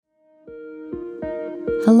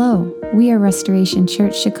Hello, we are Restoration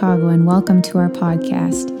Church Chicago and welcome to our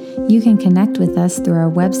podcast. You can connect with us through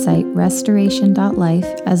our website, restoration.life,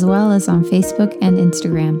 as well as on Facebook and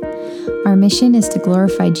Instagram. Our mission is to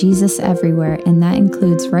glorify Jesus everywhere, and that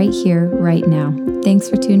includes right here, right now. Thanks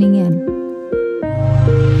for tuning in.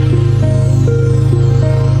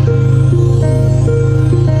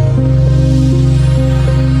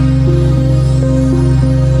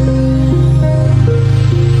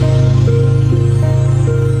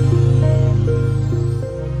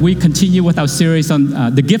 We continue with our series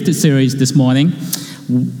on the Gifted series this morning.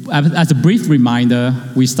 As a brief reminder,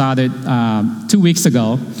 we started 2 weeks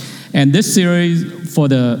ago. And this series for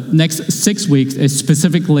the next 6 weeks is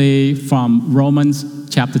specifically from Romans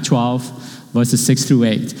chapter 12, verses 6 through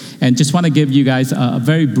 8. And just want to give you guys a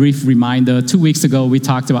very brief reminder. 2 weeks ago, we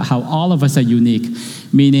talked about how all of us are unique,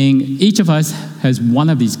 meaning each of us has one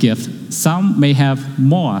of these gifts. Some may have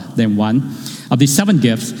more than one of these 7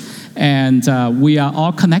 gifts. And we are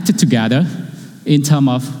all connected together in terms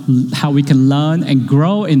of how we can learn and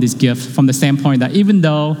grow in this gift from the standpoint that even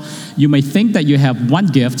though you may think that you have one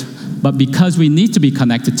gift, but because we need to be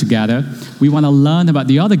connected together, we want to learn about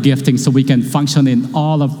the other gifting so we can function in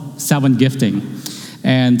all of 7 gifting.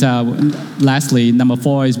 And lastly, number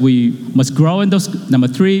 4 is we must grow in those. Number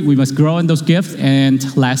 3, we must grow in those gifts. And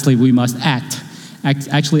lastly, we must act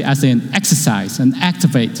actually as in exercise and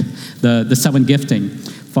activate the 7 gifting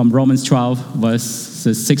from Romans 12,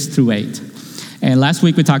 verses 6 through 8. And last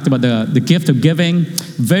week we talked about the gift of giving.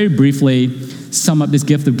 Very briefly, sum up this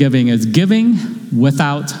gift of giving as giving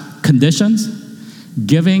without conditions,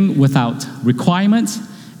 giving without requirements,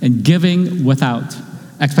 and giving without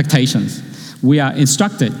expectations. We are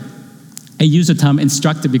instructed. I use the term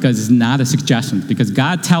instructed because it's not a suggestion, because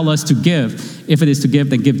God tells us to give. If it is to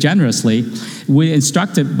give, then give generously. We're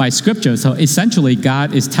instructed by Scripture, so essentially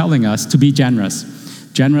God is telling us to be generous.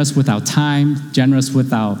 Generous with our time, generous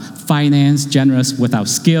with our finance, generous with our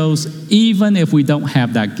skills, even if we don't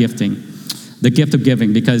have that gifting, the gift of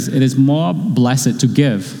giving, because it is more blessed to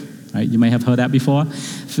give. Right? You may have heard that before.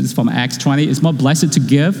 It's from Acts 20. It's more blessed to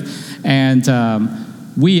give, and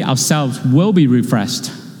we ourselves will be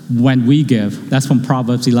refreshed when we give. That's from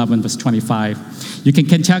Proverbs 11, verse 25. You can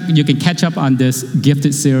catch up on this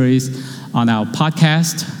gifted series on our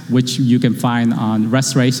podcast, which you can find on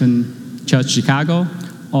Restoration Church Chicago,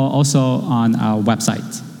 or also on our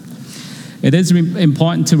website. It is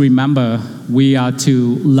important to remember we are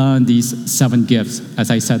to learn these 7 gifts, as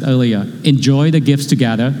I said earlier. Enjoy the gifts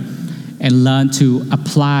together and learn to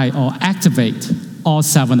apply or activate all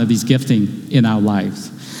 7 of these gifting in our lives.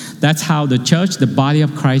 That's how the church, the body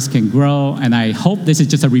of Christ, can grow. And I hope this is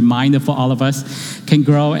just a reminder for all of us, can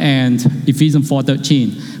grow and Ephesians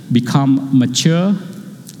 4:13, become mature,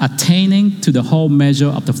 attaining to the whole measure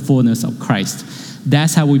of the fullness of Christ.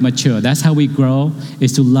 That's how we mature. That's how we grow,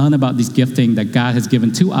 is to learn about this gifting that God has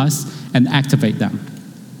given to us and activate them.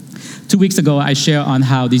 2 weeks ago, I shared on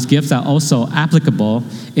how these gifts are also applicable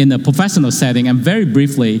in a professional setting. And very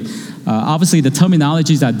briefly, obviously the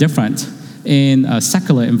terminologies are different in a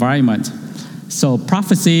secular environment. So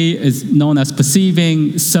prophecy is known as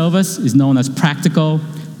perceiving, service is known as practical,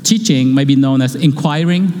 teaching may be known as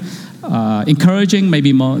inquiring, encouraging may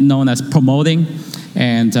be known as promoting,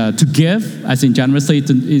 and to give, as in generously,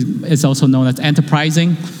 is also known as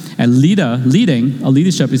enterprising, and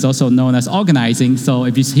leadership is also known as organizing. So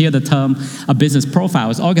if you hear the term a business profile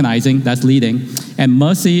is organizing, that's leading, and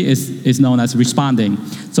mercy is known as responding.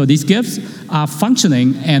 So these gifts are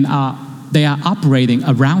functioning and they are operating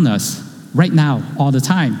around us right now, all the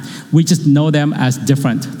time. We just know them as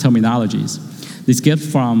different terminologies. These gifts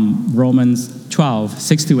from Romans 12,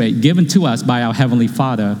 6 to 8, given to us by our Heavenly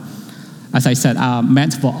Father, as I said, are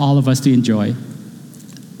meant for all of us to enjoy,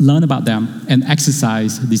 learn about them, and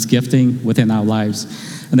exercise this gifting within our lives.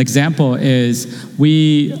 An example is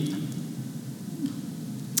we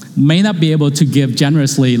may not be able to give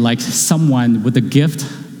generously like someone with the gift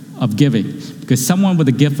of giving, because someone with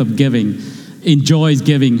the gift of giving enjoys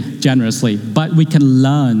giving generously, but we can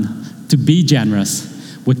learn to be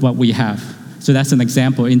generous with what we have. So that's an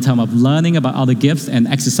example in terms of learning about other gifts and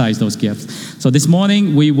exercise those gifts. So this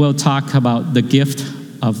morning, we will talk about the gift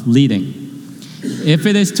of leading. If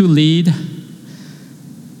it is to lead,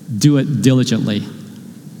 do it diligently.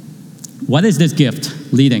 What is this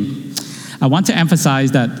gift, leading? I want to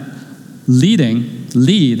emphasize that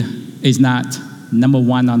lead is not number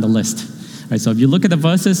 1 on the list. Right, so if you look at the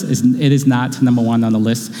verses, it is not number 1 on the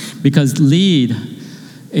list, because lead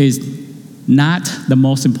is not the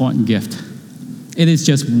most important gift. It is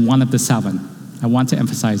just one of the 7. I want to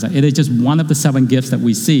emphasize that. It is just one of the 7 gifts that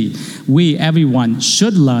we see. Everyone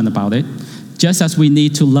should learn about it, just as we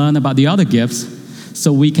need to learn about the other gifts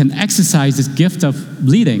so we can exercise this gift of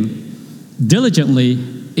leading diligently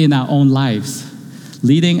in our own lives.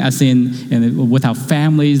 Leading as in with our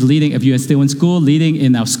families, leading if you are still in school, leading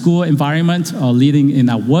in our school environment, or leading in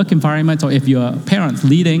our work environment, or if you're a parent,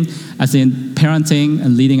 leading as in parenting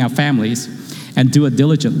and leading our families, and do it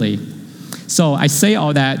diligently. So I say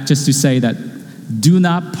all that just to say that do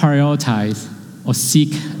not prioritize or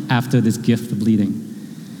seek after this gift of leading,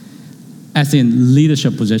 as in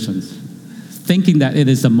leadership positions, thinking that it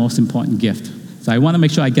is the most important gift. So I want to make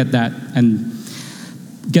sure I get that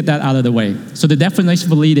out of the way. So the definition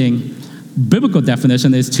for leading, biblical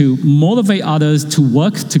definition, is to motivate others to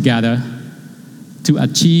work together to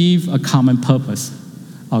achieve a common purpose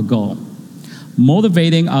or goal.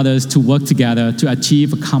 Motivating others to work together to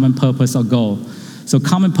achieve a common purpose or goal. So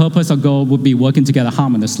common purpose or goal would be working together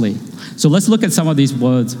harmoniously. So let's look at some of these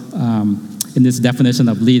words in this definition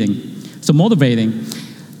of leading. So motivating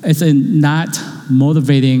is in not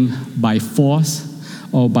motivating by force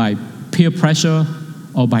or by peer pressure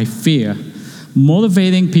or by fear,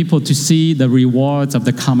 motivating people to see the rewards of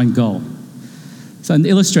the common goal. So an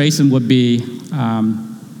illustration would be,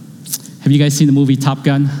 have you guys seen the movie Top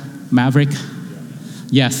Gun, Maverick?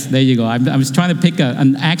 Yes, there you go. I was trying to pick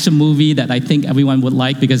an action movie that I think everyone would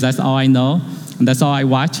like because that's all I know and that's all I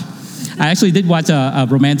watch. I actually did watch a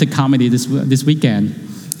romantic comedy this weekend.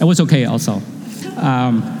 It was okay also.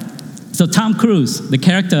 So Tom Cruise, the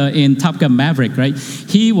character in Top Gun Maverick, right?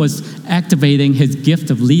 He was activating his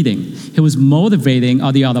gift of leading. He was motivating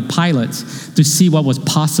all the other pilots to see what was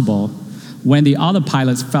possible when the other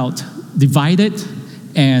pilots felt divided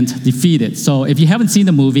and defeated. So if you haven't seen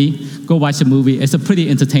the movie, go watch the movie. It's a pretty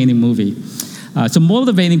entertaining movie. So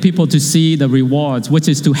motivating people to see the rewards, which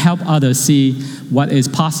is to help others see what is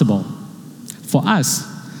possible. For us,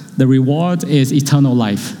 the reward is eternal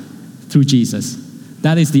life through Jesus.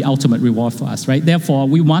 That is the ultimate reward for us, right? Therefore,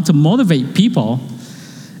 we want to motivate people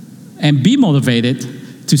and be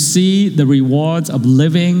motivated to see the rewards of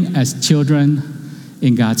living as children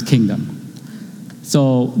in God's kingdom.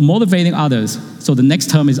 So motivating others. So the next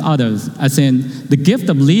term is others, as in the gift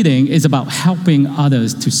of leading is about helping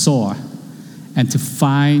others to soar and to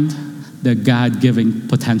find their God-given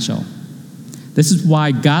potential. This is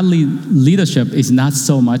why godly leadership is not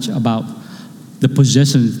so much about the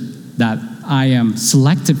positions that I am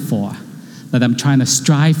selected for, that I'm trying to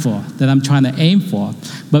strive for, that I'm trying to aim for,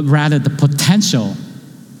 but rather the potential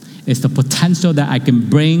is the potential that I can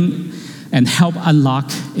bring and help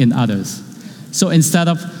unlock in others. So instead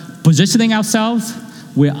of positioning ourselves,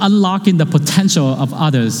 we're unlocking the potential of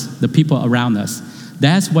others, the people around us.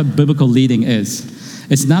 That's what biblical leading is.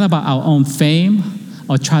 It's not about our own fame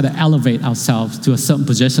or try to elevate ourselves to a certain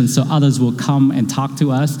position so others will come and talk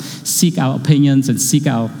to us, seek our opinions, and seek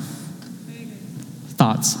our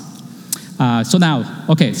thoughts.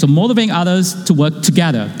 So motivating others to work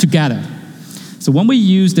together. So when we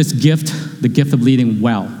use this gift, the gift of leading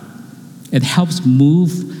well, it helps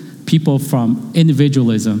move people from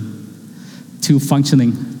individualism to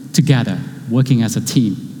functioning together, working as a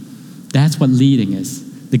team. That's what leading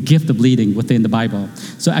is, the gift of leading within the Bible.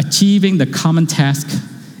 So achieving the common task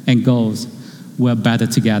and goals, we're better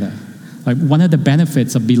together. Like one of the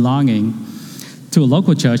benefits of belonging to a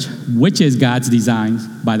local church, which is God's design,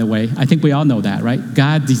 by the way. I think we all know that, right?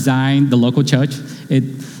 God designed the local church.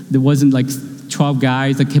 There wasn't like 12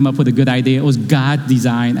 guys that came up with a good idea. It was God's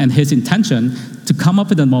design and his intention to come up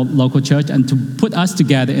with a local church and to put us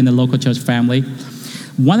together in the local church family.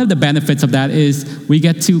 One of the benefits of that is we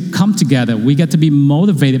get to come together. We get to be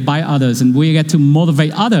motivated by others, and we get to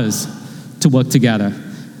motivate others to work together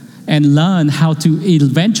and learn how to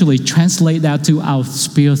eventually translate that to our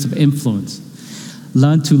spheres of influence.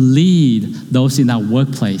 Learn to lead those in our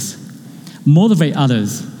workplace. Motivate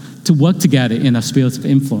others to work together in our spheres of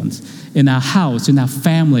influence, in our house, in our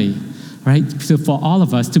family, right? So for all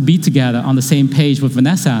of us to be together on the same page with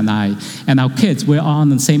Vanessa and I and our kids, we're all on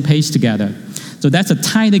the same page together. So that's a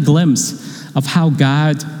tiny glimpse of how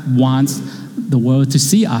God wants the world to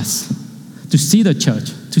see us, to see the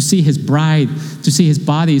church, to see his bride, to see his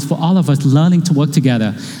body, for all of us learning to work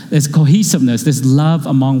together. There's cohesiveness, there's love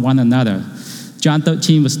among one another. John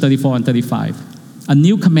 13, verse 34 and 35. A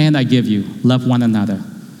new command I give you, love one another.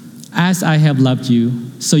 As I have loved you,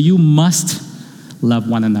 so you must love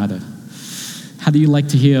one another. How do you like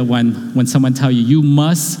to hear when someone tells you, you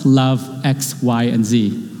must love X, Y, and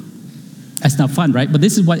Z? That's not fun, right? But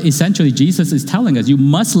this is what essentially Jesus is telling us. You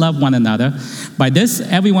must love one another. By this,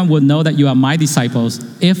 everyone will know that you are my disciples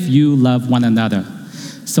if you love one another.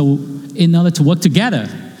 So in order to work together,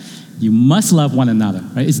 you must love one another,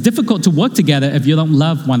 right? It's difficult to work together if you don't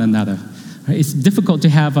love one another. Right? It's difficult to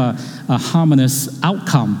have a harmonious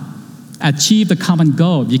outcome, achieve the common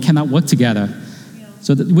goal. You cannot work together.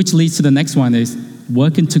 So which leads to the next one is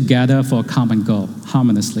working together for a common goal,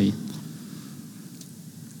 harmoniously.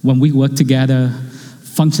 When we work together,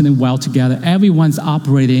 functioning well together, everyone's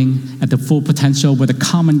operating at the full potential with a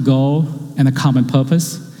common goal and a common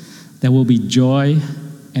purpose, there will be joy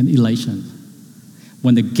and elation.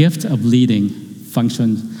 When the gift of leading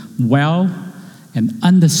functions well and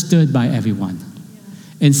understood by everyone.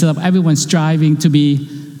 Instead of everyone striving to be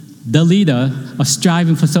the leader or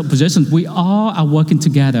striving for certain positions, we all are working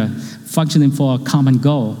together, functioning for a common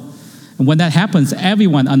goal. And when that happens,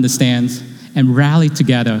 everyone understands and rally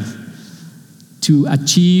together to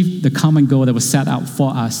achieve the common goal that was set out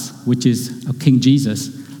for us, which is King Jesus.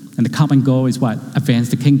 And the common goal is what? Advance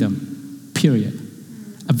the kingdom, period.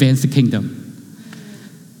 Advance the kingdom.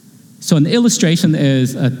 So an illustration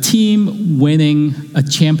is a team winning a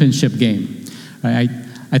championship game. Right?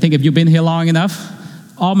 I think if you've been here long enough,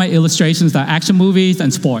 all my illustrations are action movies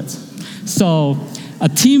and sports. So a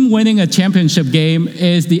team winning a championship game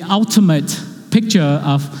is the ultimate picture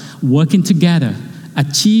of working together,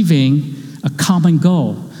 achieving a common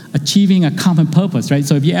goal, achieving a common purpose, right?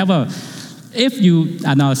 So if you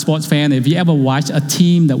are not a sports fan, if you ever watch a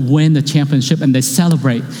team that win the championship and they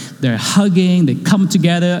celebrate, they're hugging, they come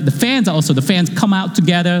together, the fans come out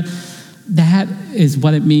together, that is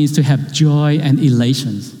what it means to have joy and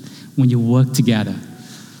elations when you work together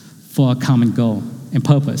for a common goal and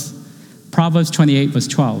purpose. Proverbs 28, verse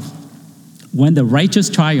 12. When the righteous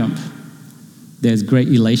triumph, there's great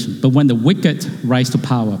elation. But when the wicked rise to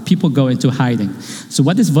power, people go into hiding. So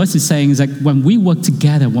what this verse is saying is that when we work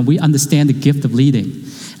together, when we understand the gift of leading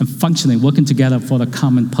and functioning, working together for the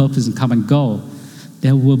common purpose and common goal,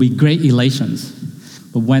 there will be great elations.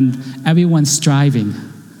 But when everyone's striving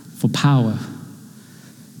for power,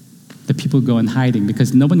 the people go in hiding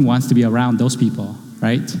because no one wants to be around those people,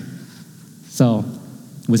 right? So,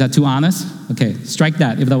 was that too honest? Okay, strike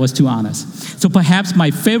that if that was too honest. So perhaps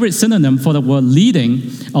my favorite synonym for the word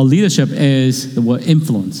leading or leadership is the word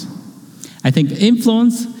influence. I think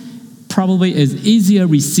influence probably is easier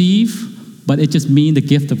received, but it just means the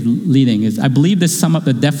gift of leading. I believe this sums up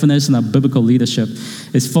the definition of biblical leadership.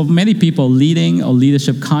 Is for many people, leading or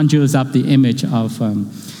leadership conjures up the image of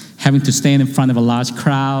having to stand in front of a large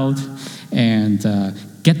crowd and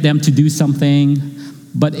get them to do something.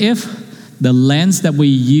 But if the lens that we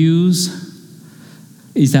use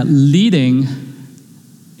is that leading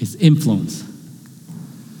is influence,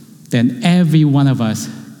 then every one of us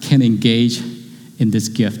can engage in this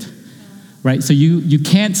gift, right? So you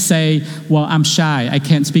can't say, well, I'm shy, I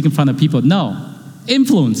can't speak in front of people. No,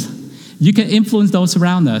 influence. You can influence those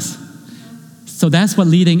around us. So that's what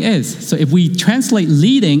leading is. So if we translate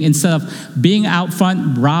leading instead of being out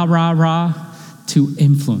front, rah, rah, rah, to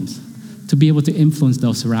influence, to be able to influence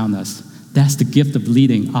those around us. That's the gift of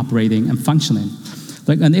leading, operating, and functioning.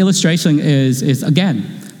 Like an illustration is again,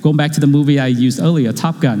 going back to the movie I used earlier,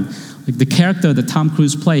 Top Gun. Like the character that Tom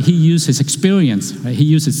Cruise played, he used his experience, right? He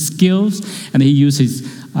used his skills, and he used his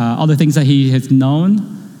all the things that he has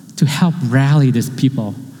known to help rally these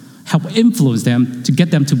people, help influence them to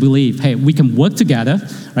get them to believe, hey, we can work together,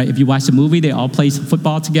 right? If you watch the movie, they all play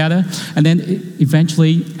football together, and then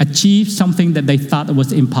eventually achieve something that they thought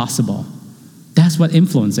was impossible. That's what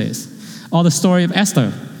influence is. Or the story of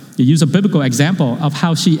Esther. You use a biblical example of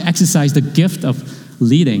how she exercised the gift of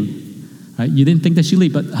leading. Right? You didn't think that she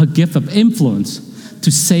lead, but her gift of influence to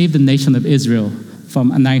save the nation of Israel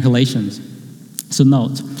from annihilation. So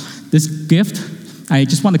note, this gift, I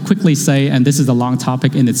just want to quickly say, and this is a long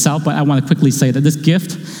topic in itself, but I want to quickly say that this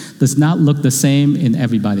gift does not look the same in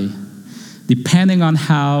everybody. Depending on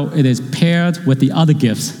how it is paired with the other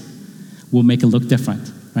gifts will make it look different.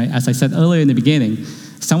 Right? As I said earlier in the beginning,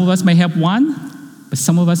 some of us may have one, but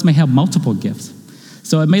some of us may have multiple gifts.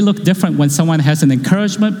 So it may look different when someone has an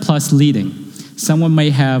encouragement plus leading. Someone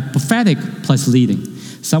may have prophetic plus leading.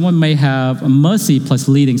 Someone may have a mercy plus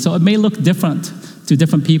leading. So it may look different to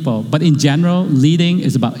different people. But in general, leading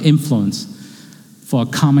is about influence for a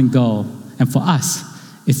common goal. And for us,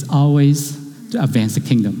 it's always to advance the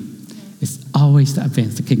kingdom. It's always to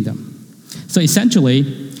advance the kingdom. So essentially,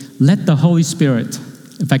 let the Holy Spirit,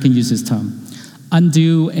 if I can use this term,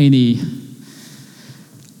 undo any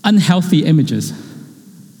unhealthy images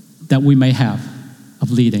that we may have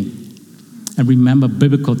of leading. And remember,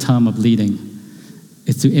 biblical term of leading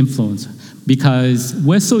is to influence. Because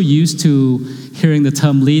we're so used to hearing the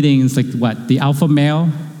term leading is like what? The alpha male,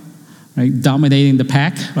 right? Dominating the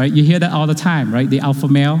pack, right? You hear that all the time, right? The alpha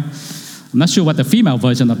male. I'm not sure what the female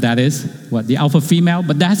version of that is, what the alpha female,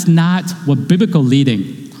 but that's not what biblical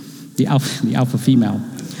leading. the alpha female.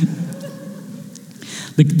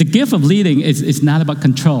 The gift of leading is not about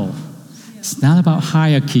control. It's not about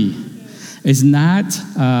hierarchy. It's not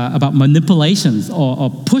about manipulations or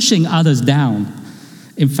pushing others down.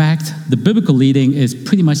 In fact, the biblical leading is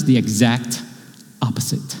pretty much the exact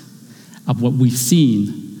opposite of what we've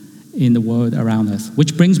seen in the world around us.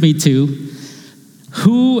 Which brings me to,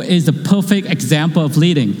 who is the perfect example of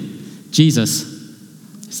leading? Jesus.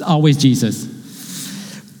 It's always Jesus.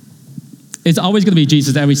 It's always going to be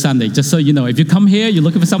Jesus every Sunday, just so you know. If you come here, you're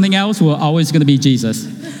looking for something else, we're always going to be Jesus.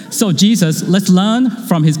 So Jesus, let's learn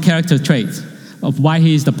from his character traits of why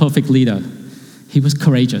he is the perfect leader. He was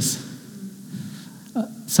courageous.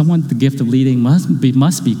 Someone with the gift of leading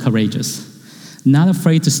must be courageous. Not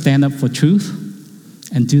afraid to stand up for truth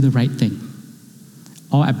and do the right thing.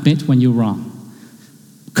 Or admit when you're wrong.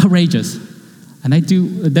 Courageous. And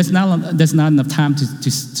there's not enough time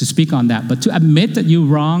to speak on that. But to admit that you're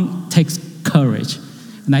wrong takes courage.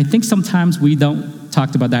 And I think sometimes we don't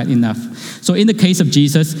talk about that enough. So in the case of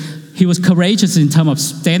Jesus, he was courageous in terms of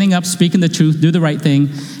standing up, speaking the truth, do the right thing,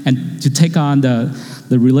 and to take on the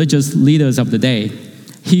religious leaders of the day.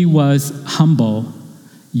 He was humble,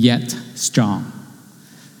 yet strong.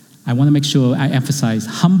 I want to make sure I emphasize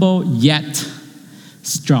humble, yet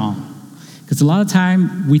strong. Because a lot of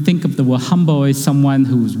time we think of the word humble as someone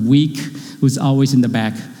who's weak, who's always in the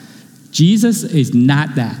back. Jesus is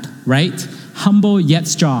not that, right? Humble yet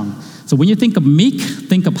strong. So when you think of meek,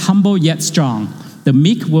 think of humble yet strong. The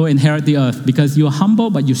meek will inherit the earth because you're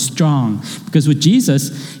humble but you're strong. Because with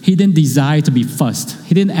Jesus, he didn't desire to be first.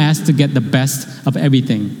 He didn't ask to get the best of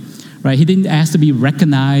everything. Right? He didn't ask to be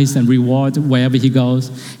recognized and rewarded wherever he goes.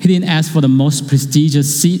 He didn't ask for the most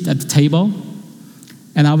prestigious seat at the table.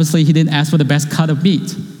 And obviously, he didn't ask for the best cut of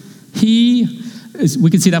meat. We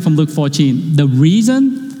can see that from Luke 14. The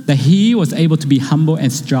reason that he was able to be humble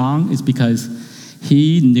and strong is because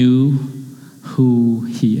he knew who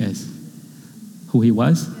he is. Who he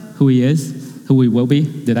was, who he is, who he will be.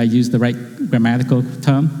 Did I use the right grammatical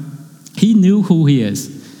term? He knew who he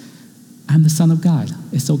is. I'm the Son of God.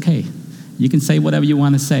 It's okay. You can say whatever you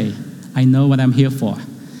want to say. I know what I'm here for.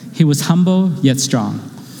 He was humble yet strong.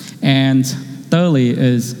 And thirdly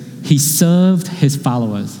is he served his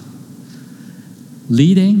followers.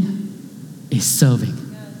 Leading is serving.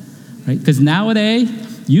 Right? Because nowadays,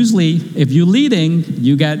 usually if you're leading,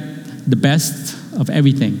 you get the best of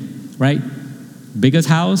everything. Right? Biggest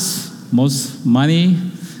house, most money,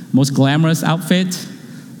 most glamorous outfit,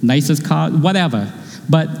 nicest car, whatever.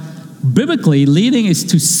 But biblically, leading is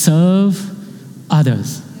to serve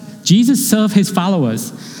others. Jesus served his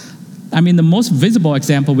followers. I mean, the most visible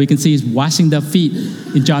example we can see is washing their feet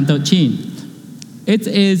in John 13. It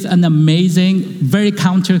is an amazing, very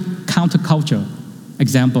counterculture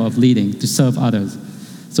example of leading, to serve others.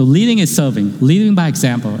 So leading is serving, leading by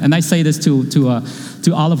example. And I say this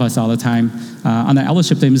to all of us all the time. On the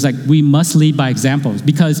eldership team, it's like we must lead by examples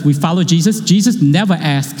because we follow Jesus. Jesus never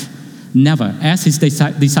asked his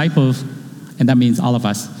disciples, and that means all of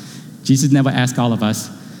us. Jesus never asked all of us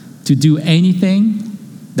to do anything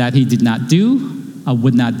that he did not do or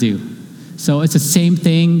would not do. So it's the same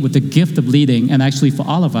thing with the gift of leading, and actually for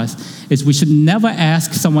all of us, is we should never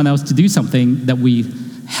ask someone else to do something that we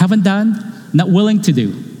haven't done, not willing to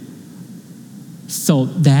do. So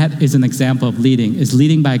that is an example of leading, is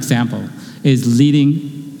leading by example, is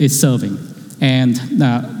serving. And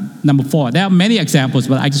number 4, there are many examples,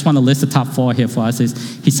 but I just want to list the top 4 here for us,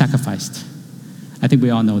 is he sacrificed. I think we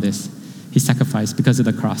all know this. He sacrificed because of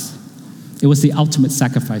the cross. It was the ultimate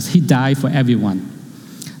sacrifice. He died for everyone,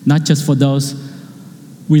 not just for those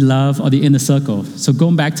we love or the inner circle. So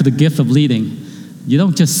going back to the gift of leading, you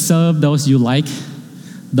don't just serve those you like,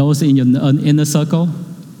 those in your inner circle.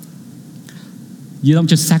 You don't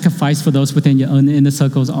just sacrifice for those within your own inner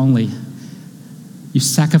circles only. You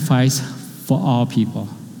sacrifice for all people.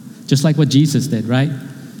 Just like what Jesus did, right?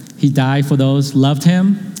 He died for those who loved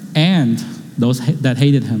him and those that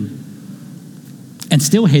hated him. And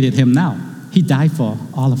still hated him now. He died for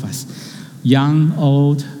all of us. Young,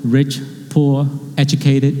 old, rich, poor,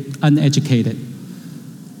 educated, uneducated.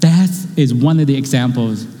 That is one of the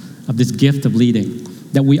examples of this gift of leading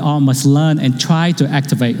that we all must learn and try to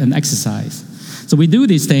activate and exercise. So we do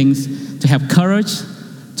these things to have courage,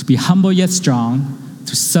 to be humble yet strong,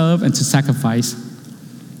 to serve and to sacrifice,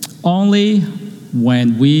 only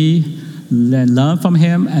when we learn from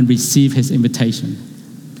him and receive his invitation.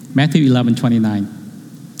 Matthew 11:29.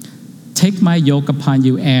 Take my yoke upon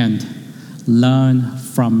you and learn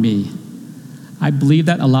from me. I believe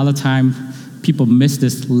that a lot of time people miss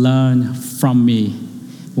this learn from me.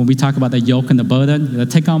 When we talk about the yoke and the burden,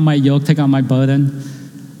 take on my yoke, take on my burden.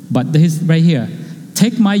 But this right here,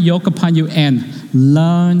 take my yoke upon you and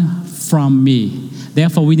learn from me.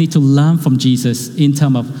 Therefore, we need to learn from Jesus in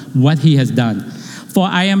terms of what he has done. For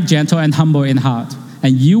I am gentle and humble in heart,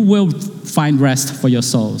 and you will find rest for your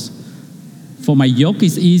souls. For my yoke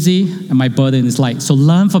is easy and my burden is light. So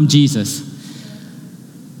learn from Jesus.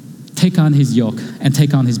 Take on his yoke and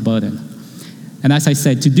take on his burden. And as I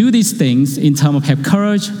said, to do these things in terms of have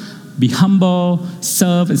courage, be humble,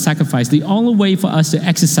 serve, and sacrifice, the only way for us to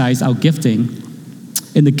exercise our gifting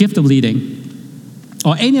in the gift of leading,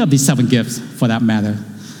 or any of these 7 gifts for that matter,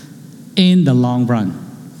 in the long run.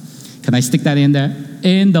 Can I stick that in there?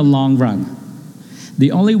 In the long run.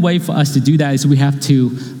 The only way for us to do that is we have to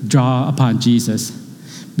draw upon Jesus.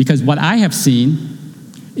 Because what I have seen,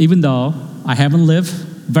 even though I haven't lived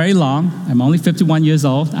very long, I'm only 51 years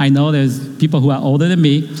old, I know there's people who are older than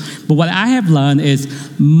me, but what I have learned is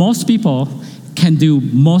most people can do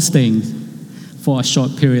most things for a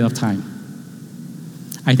short period of time.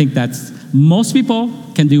 I think most people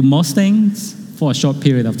can do most things for a short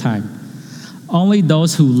period of time. Only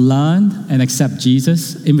those who learn and accept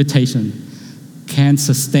Jesus' invitation can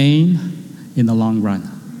sustain in the long run.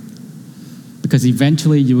 Because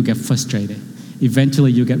eventually you will get frustrated.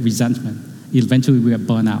 Eventually you get resentment. Eventually we get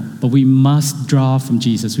burned out. But we must draw from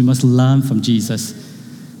Jesus. We must learn from Jesus.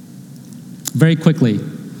 Very quickly,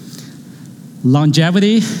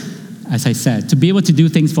 longevity, as I said, to be able to do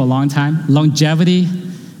things for a long time, longevity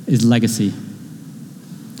is legacy.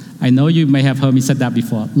 I know you may have heard me say that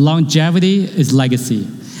before. Longevity is legacy.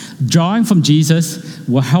 Drawing from Jesus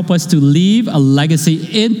will help us to leave a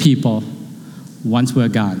legacy in people once we're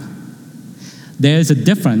gone. There's a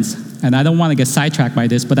difference, and I don't want to get sidetracked by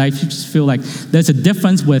this, but I just feel like there's a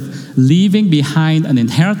difference with leaving behind an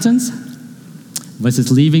inheritance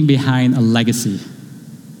versus leaving behind a legacy.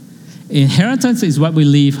 Inheritance is what we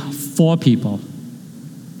leave for people.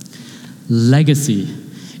 Legacy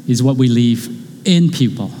is what we leave in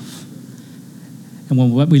people. And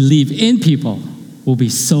when what we leave in people will be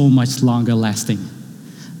so much longer lasting.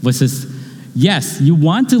 Versus, yes, I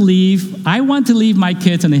want to leave my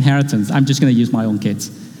kids an inheritance. I'm just going to use my own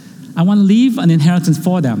kids. I want to leave an inheritance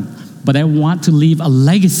for them, but I want to leave a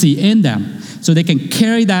legacy in them so they can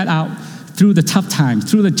carry that out through the tough times,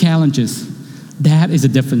 through the challenges. That is the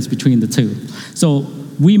difference between the two. So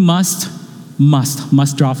we must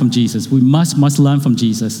draw from Jesus. We must learn from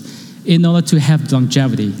Jesus in order to have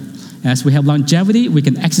longevity. As we have longevity, we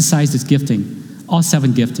can exercise this gifting, all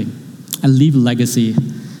 7 gifting, and leave a legacy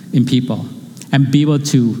in people and be able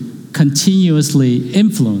to continuously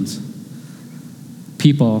influence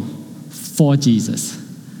people for Jesus,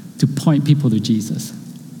 to point people to Jesus.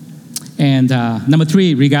 And number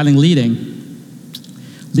 3, regarding leading.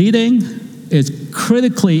 Leading is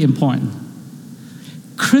critically important.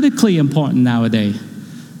 Critically important nowadays.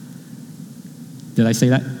 Did I say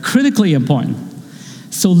that? Critically important.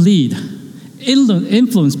 So lead.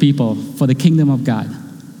 Influence people for the kingdom of God.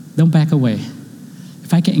 Don't back away.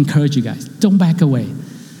 If I can encourage you guys, don't back away.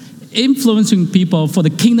 Influencing people for the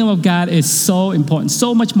kingdom of God is so important,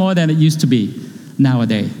 so much more than it used to be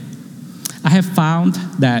nowadays. I have found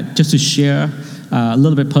that, just to share a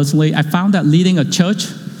little bit personally, I found that leading a church,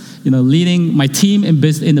 leading my team in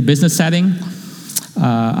the business setting,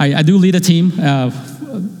 I do lead a team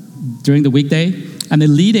during the weekday, and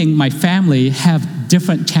then leading my family have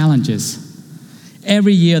different challenges.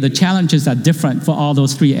 Every year, the challenges are different for all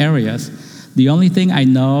those 3 areas. The only thing I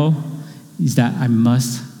know is that I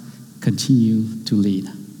must continue to lead.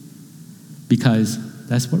 Because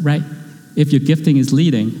that's what, right? If your gifting is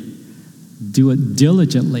leading, do it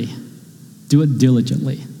diligently. Do it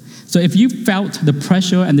diligently. So if you felt the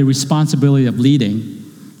pressure and the responsibility of leading,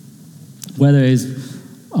 whether it's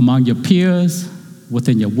among your peers,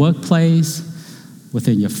 within your workplace,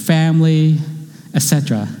 within your family,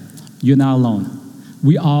 etc., you're not alone.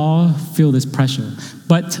 We all feel this pressure.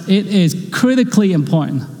 But it is critically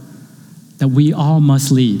important that we all must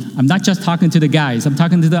lead. I'm not just talking to the guys. I'm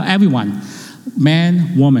talking to everyone.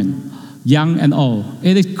 Man, woman, young and old.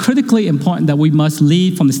 It is critically important that we must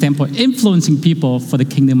lead from the standpoint influencing people for the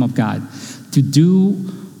kingdom of God to do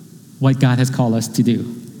what God has called us to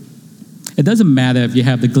do. It doesn't matter if you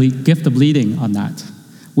have the gift of leading or not.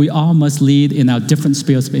 We all must lead in our different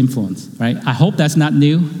spheres of influence, right? I hope that's not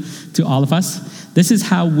new to all of us. This is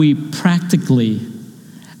how we practically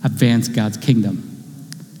advance God's kingdom.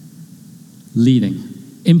 Leading,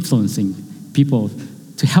 influencing people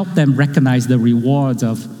to help them recognize the rewards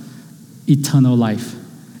of eternal life.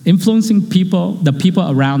 Influencing people, the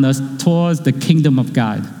people around us, towards the kingdom of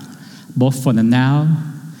God, both for the now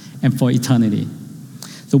and for eternity.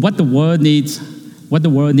 So what the world needs What the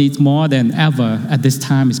world needs more than ever at this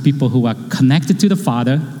time is people who are connected to the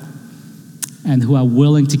Father and who are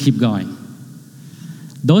willing to keep going.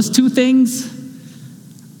 Those two things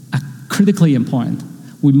are critically important.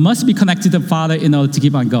 We must be connected to the Father in order to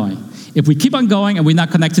keep on going. If we keep on going and we're not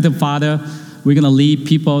connected to the Father, we're going to lead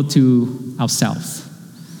people to ourselves.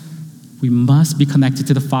 We must be connected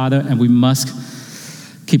to the Father, and we must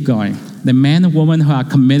keep going. The man and woman who are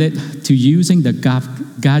committed to using the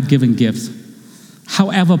God-given gifts,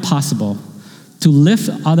 however possible, to lift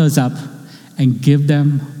others up and give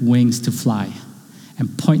them wings to fly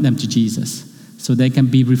and point them to Jesus so they can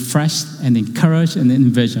be refreshed and encouraged and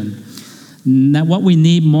envisioned. Now, what we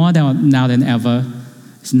need more now than ever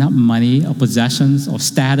is not money or possessions or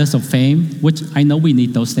status or fame, which I know we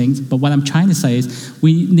need those things, but what I'm trying to say is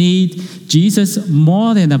we need Jesus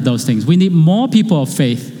more than of those things. We need more people of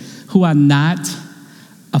faith who are not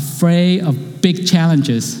afraid of big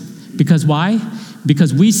challenges. Because why?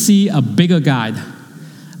 Because we see a bigger God,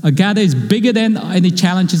 a God that is bigger than any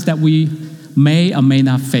challenges that we may or may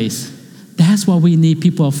not face. That's why we need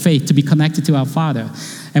people of faith to be connected to our Father.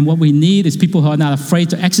 And what we need is people who are not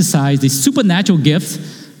afraid to exercise these supernatural gifts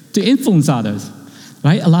to influence others,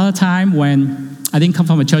 right? A lot of time when I didn't come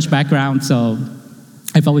from a church background, so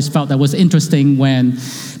I've always felt that was interesting when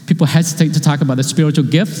people hesitate to talk about the spiritual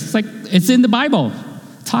gifts. It's like, it's in the Bible.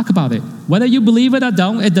 Talk about it. Whether you believe it or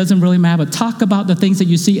don't, it doesn't really matter. Talk about the things that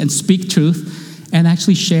you see and speak truth and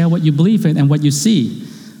actually share what you believe in and what you see.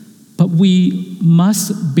 But we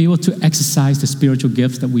must be able to exercise the spiritual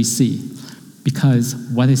gifts that we see. Because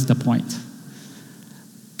what is the point?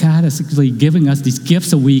 God is actually giving us these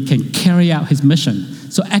gifts so we can carry out His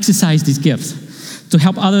mission. So exercise these gifts to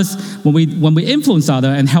help others when we influence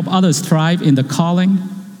others and help others thrive in their callings,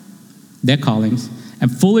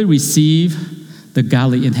 and fully receive the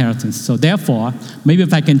godly inheritance. So therefore, maybe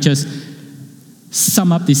if I can just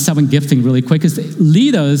sum up these 7 gifting really quick, is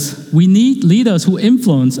we need leaders who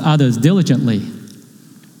influence others diligently.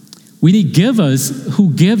 We need givers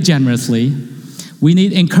who give generously. We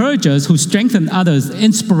need encouragers who strengthen others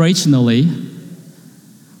inspirationally.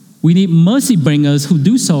 We need mercy bringers who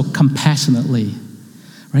do so compassionately.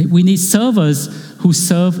 Right? We need servers who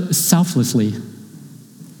serve selflessly.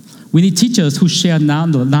 We need teachers who share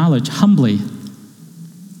knowledge humbly.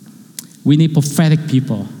 We need prophetic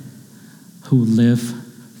people who live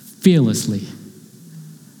fearlessly.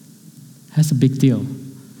 That's a big deal.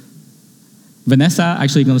 Vanessa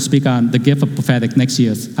actually going to speak on the gift of prophetic next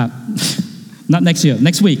year. Not next year,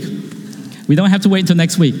 next week. We don't have to wait until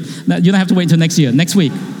next week. No, you don't have to wait until next year, next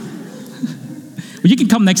week. Well, you can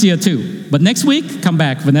come next year too. But next week, come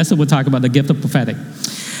back. Vanessa will talk about the gift of prophetic.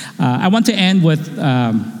 I want to end with,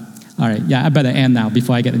 all right, yeah, I better end now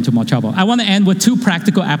before I get into more trouble. I want to end with 2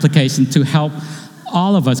 practical applications to help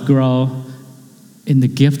all of us grow in the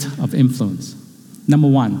gift of influence. Number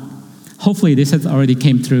 1, hopefully this has already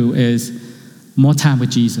came through, is more time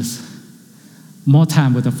with Jesus, more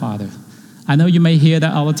time with the Father. I know you may hear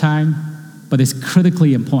that all the time, but it's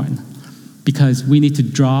critically important because we need to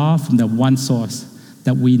draw from the one source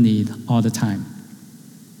that we need all the time.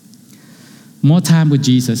 More time with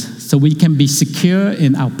Jesus so we can be secure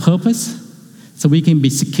in our purpose, so we can be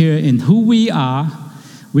secure in who we are,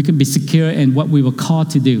 we can be secure in what we were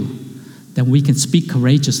called to do, then we can speak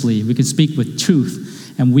courageously, we can speak with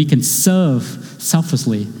truth, and we can serve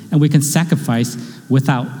selflessly, and we can sacrifice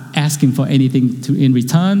without asking for anything in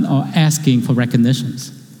return or asking for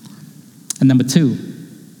recognitions. And number 2,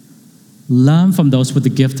 learn from those with the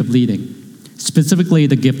gift of leading, specifically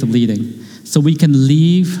the gift of leading, so we can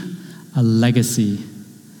leave a legacy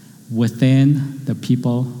within the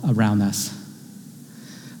people around us,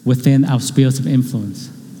 within our spheres of influence.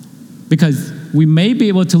 Because we may be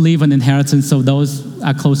able to leave an inheritance of those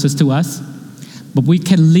are closest to us, but we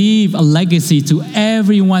can leave a legacy to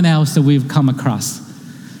everyone else that we've come across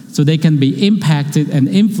so they can be impacted and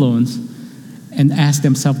influenced and ask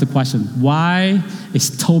themselves the question, why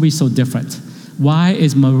is Toby so different? Why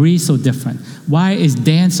is Marie so different? Why is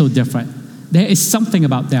Dan so different? There is something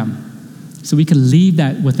about them. So we can leave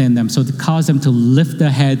that within them, so to cause them to lift their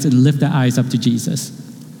heads and lift their eyes up to Jesus,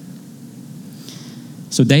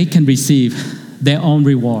 so they can receive their own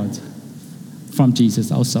reward from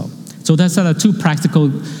Jesus also. So that's 2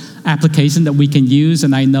 practical applications that we can use.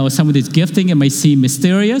 And I know some of this gifting, it may seem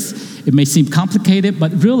mysterious, it may seem complicated,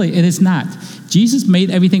 but really it is not. Jesus made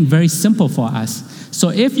everything very simple for us. So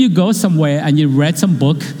if you go somewhere and you read some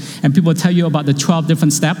book and people tell you about the 12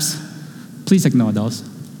 different steps, please ignore those.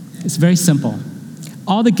 It's very simple.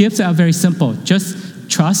 All the gifts are very simple.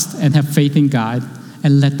 Just trust and have faith in God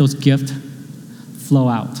and let those gifts flow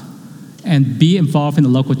out. and be involved in the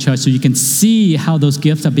local church so you can see how those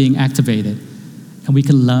gifts are being activated. And we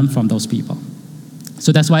can learn from those people.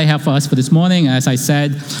 So that's what I have for us for this morning. As I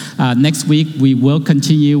said, next week we will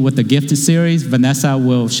continue with the gifted series. Vanessa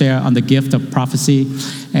will share on the gift of prophecy.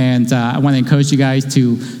 And I want to encourage you guys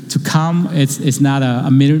to come. It's not a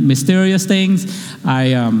mysterious thing.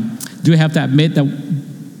 I do have to admit that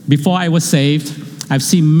before I was saved, I've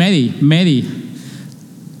seen many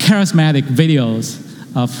charismatic videos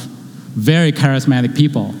of very charismatic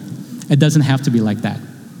people. It doesn't have to be like that.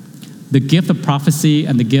 The gift of prophecy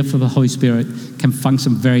and the gift of the Holy Spirit can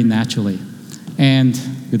function very naturally. And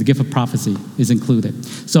the gift of prophecy is included.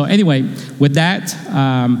 So anyway, with that,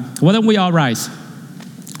 why don't we all rise?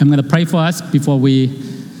 I'm going to pray for us before we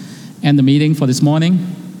end the meeting for this morning.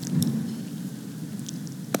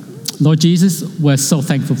 Lord Jesus, we're so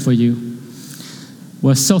thankful for you.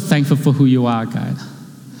 We're so thankful for who you are, God.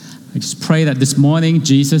 I just pray that this morning,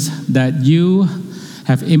 Jesus, that you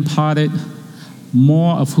have imparted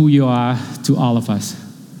more of who you are to all of us,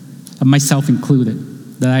 and myself included,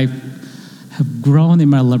 that I have grown in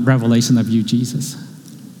my revelation of you, Jesus.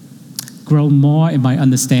 Grow more in my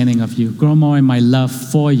understanding of you. Grow more in my love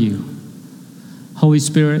for you. Holy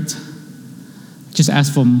Spirit, just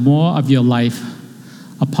ask for more of your life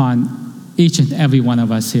upon each and every one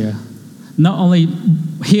of us here. Not only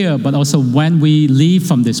here, but also when we leave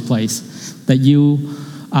from this place, that you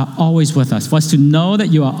are always with us. For us to know that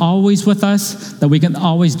you are always with us, that we can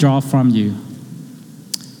always draw from you.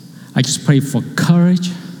 I just pray for courage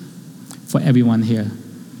for everyone here.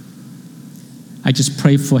 I just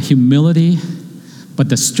pray for humility, but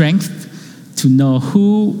the strength to know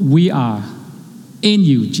who we are in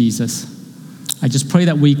you, Jesus. I just pray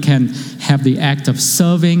that we can have the act of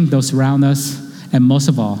serving those around us, and most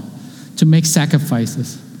of all, to make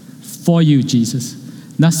sacrifices for you, Jesus.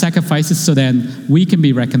 Not sacrifices so that we can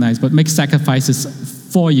be recognized, but make sacrifices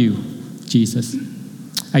for you, Jesus.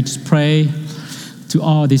 I just pray to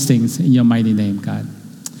all these things in your mighty name, God.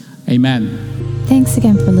 Amen. Thanks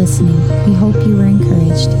again for listening. We hope you were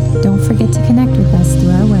encouraged. Don't forget to connect with us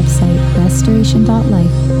through our website,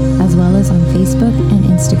 restoration.life, as well as on Facebook and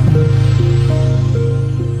Instagram.